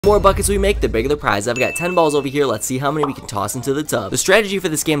The more buckets we make, the bigger the prize. I've got 10 balls over here. Let's see how many we can toss into the tub. The strategy for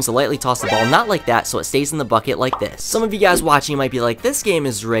this game is to lightly toss the ball, not like that, so it stays in the bucket like this. Some of you guys watching might be like, this game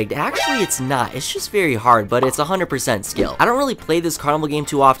is rigged. Actually, it's not. It's just very hard, but it's 100% skill. I don't really play this Carnival game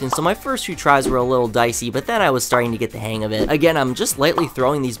too often, so my first few tries were a little dicey, but then I was starting to get the hang of it. Again, I'm just lightly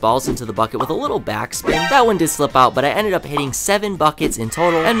throwing these balls into the bucket with a little backspin. That one did slip out, but I ended up hitting 7 buckets in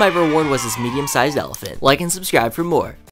total, and my reward was this medium-sized elephant. Like and subscribe for more.